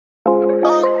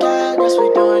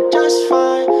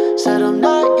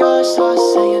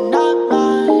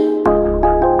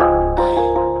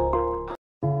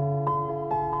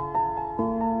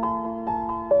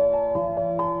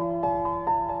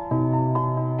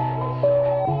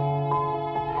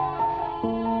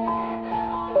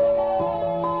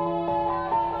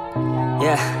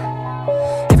Yeah.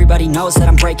 Everybody knows that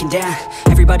I'm breaking down.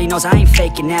 Everybody knows I ain't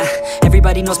faking now.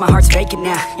 Everybody knows my heart's vacant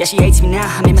now. Yeah, she hates me now,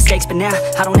 I made mistakes but now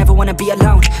I don't ever wanna be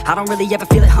alone. I don't really ever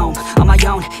feel at home. On my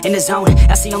own, in the zone,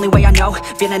 that's the only way I know.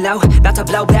 Feeling low, about to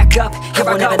blow back up. Here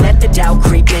I won't ever let the doubt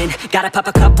creep in. Gotta pop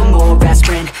a couple more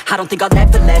aspirin. I don't think I'll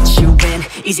ever let you win.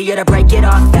 Easier to break it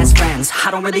off best friends.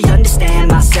 I don't really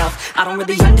understand myself. I don't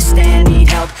really understand, need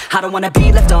help. I don't wanna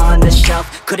be left on the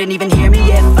shelf. Couldn't even hear me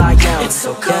if I yelled. It's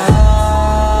so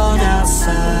cold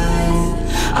outside,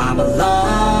 I'm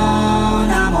alone,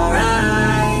 I'm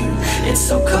alright. It's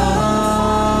so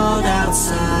cold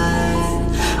outside,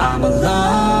 I'm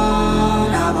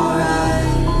alone, I'm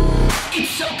alright. It's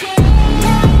so cold.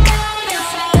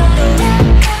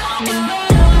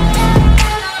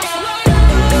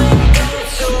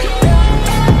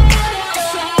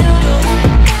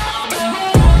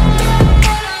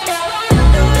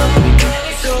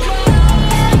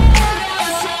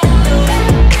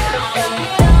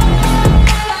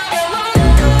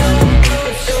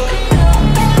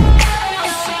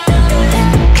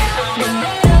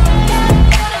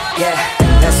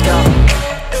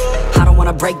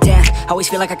 Break down, always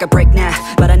feel like I could break now,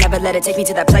 but I never let it take me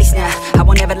to that place now. I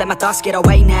won't ever let my thoughts get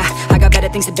away now. I got better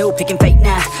things to do, picking fate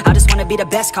now. I just wanna be the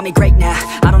best, call me great now.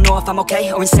 I don't know if I'm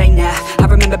okay or insane now. I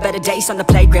remember better days on the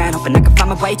playground, hoping I can find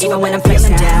my way. Even when I'm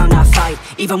feeling down, I fight.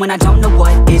 Even when I don't know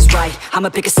what is right, I'ma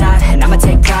pick a side and I'ma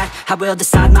take pride. I will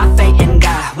decide my fate and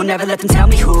I will never let them tell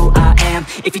me who I am.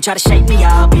 If you try to shape me,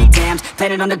 I'll be damned.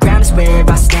 Planet on the ground is where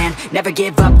I stand. Never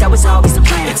give up, that was always the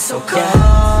plan. It's so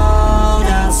cold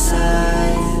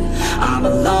outside, I'm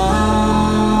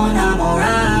alone, I'm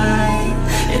alright.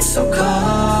 It's so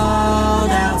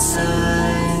cold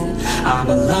outside, I'm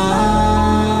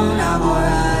alone, I'm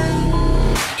alright.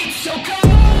 It's so cold.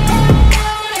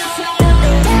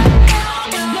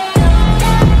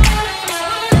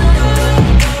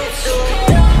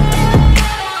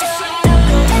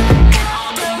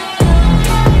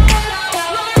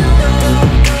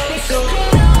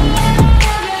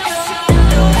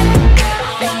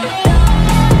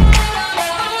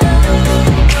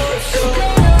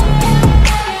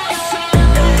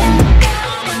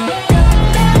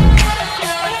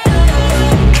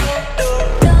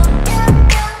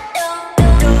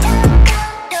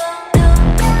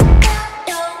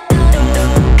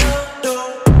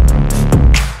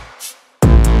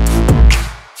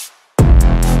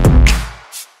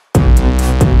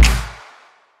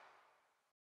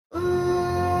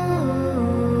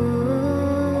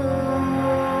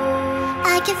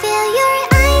 I can feel your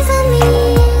eyes on me.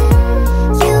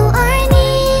 You are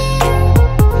near,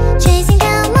 chasing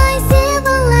down my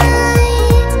silver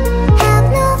light. Have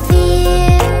no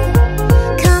fear,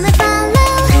 come and follow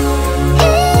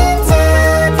into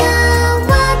the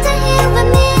water here with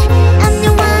me. I'm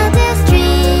your wildest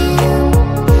dream,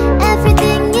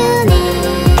 everything you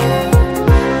need.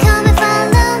 Come and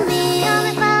follow me, come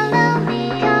and follow me,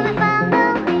 come and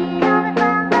follow me, come and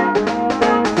follow me.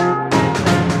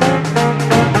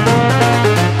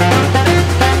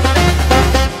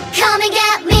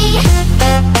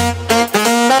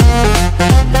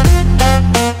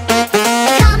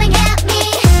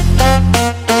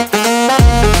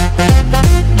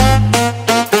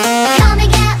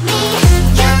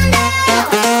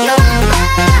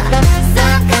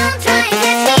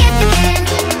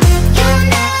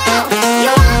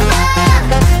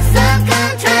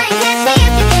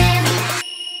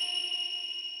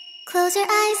 Close your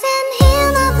eyes and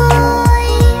hear my voice.